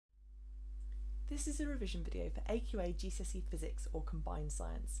This is a revision video for AQA GCSE Physics or Combined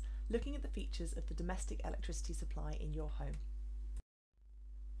Science, looking at the features of the domestic electricity supply in your home.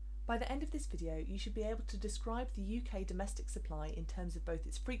 By the end of this video, you should be able to describe the UK domestic supply in terms of both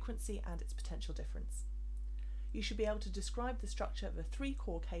its frequency and its potential difference. You should be able to describe the structure of a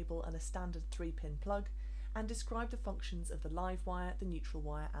 3-core cable and a standard 3-pin plug, and describe the functions of the live wire, the neutral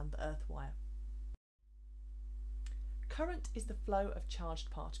wire and the earth wire. Current is the flow of charged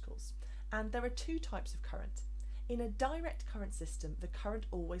particles, and there are two types of current. In a direct current system, the current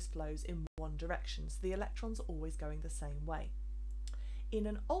always flows in one direction, so the electrons are always going the same way. In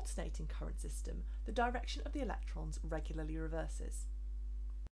an alternating current system, the direction of the electrons regularly reverses.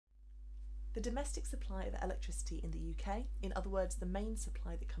 The domestic supply of electricity in the UK, in other words the main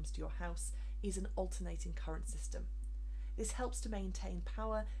supply that comes to your house, is an alternating current system. This helps to maintain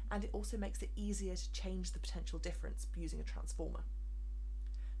power, and it also makes it easier to change the potential difference using a transformer.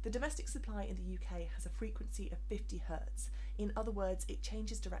 The domestic supply in the UK has a frequency of 50 Hz. In other words, it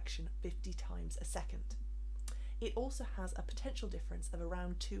changes direction 50 times a second. It also has a potential difference of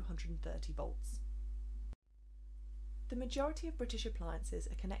around 230 volts. The majority of British appliances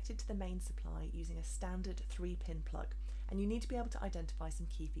are connected to the main supply using a standard 3-pin plug, and you need to be able to identify some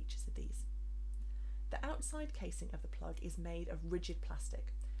key features of these. The outside casing of the plug is made of rigid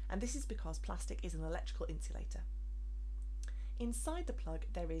plastic, and this is because plastic is an electrical insulator. Inside the plug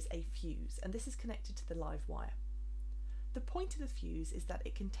there is a fuse, and this is connected to the live wire. The point of the fuse is that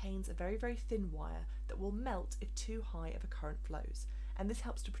it contains a very, very thin wire that will melt if too high of a current flows, and this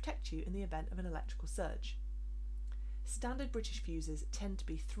helps to protect you in the event of an electrical surge. Standard British fuses tend to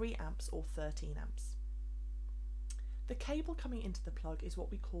be 3 amps or 13 amps. The cable coming into the plug is what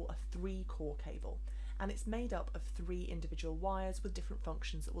we call a 3-core cable, and it's made up of 3 individual wires with different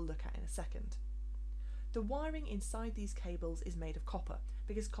functions that we'll look at in a second. The wiring inside these cables is made of copper,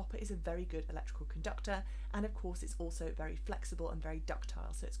 because copper is a very good electrical conductor, and of course it's also very flexible and very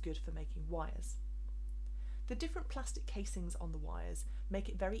ductile, so it's good for making wires. The different plastic casings on the wires make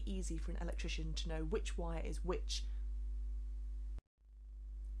it very easy for an electrician to know which wire is which.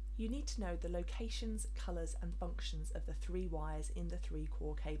 You need to know the locations, colours and functions of the 3 wires in the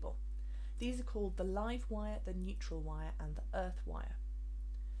 3-core cable. These are called the live wire, the neutral wire and the earth wire.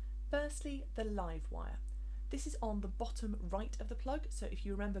 Firstly, the live wire. This is on the bottom right of the plug, so if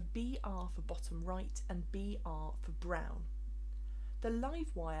you remember BR for bottom right and BR for brown. The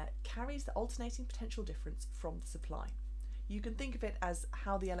live wire carries the alternating potential difference from the supply. You can think of it as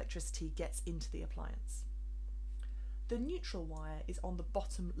how the electricity gets into the appliance. The neutral wire is on the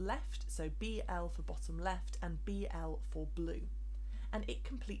bottom left, so BL for bottom left and BL for blue, and it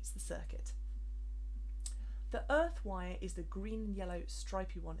completes the circuit. The earth wire is the green and yellow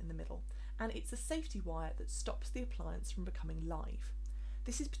stripy one in the middle, and it's a safety wire that stops the appliance from becoming live.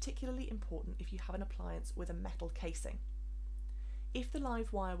 This is particularly important if you have an appliance with a metal casing. If the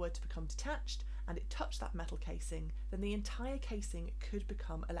live wire were to become detached and it touched that metal casing, then the entire casing could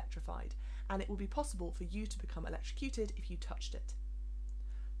become electrified, and it will be possible for you to become electrocuted if you touched it.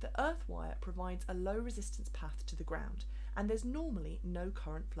 The earth wire provides a low resistance path to the ground, and there's normally no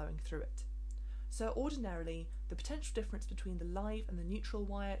current flowing through it. So ordinarily, the potential difference between the live and the neutral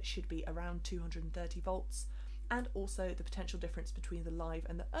wire should be around 230 volts, and also the potential difference between the live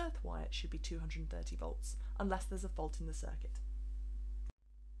and the earth wire should be 230 volts, unless there's a fault in the circuit.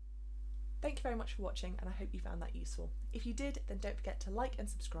 Thank you very much for watching, and I hope you found that useful. If you did, then don't forget to like and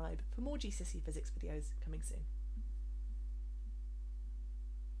subscribe for more GCSE Physics videos coming soon.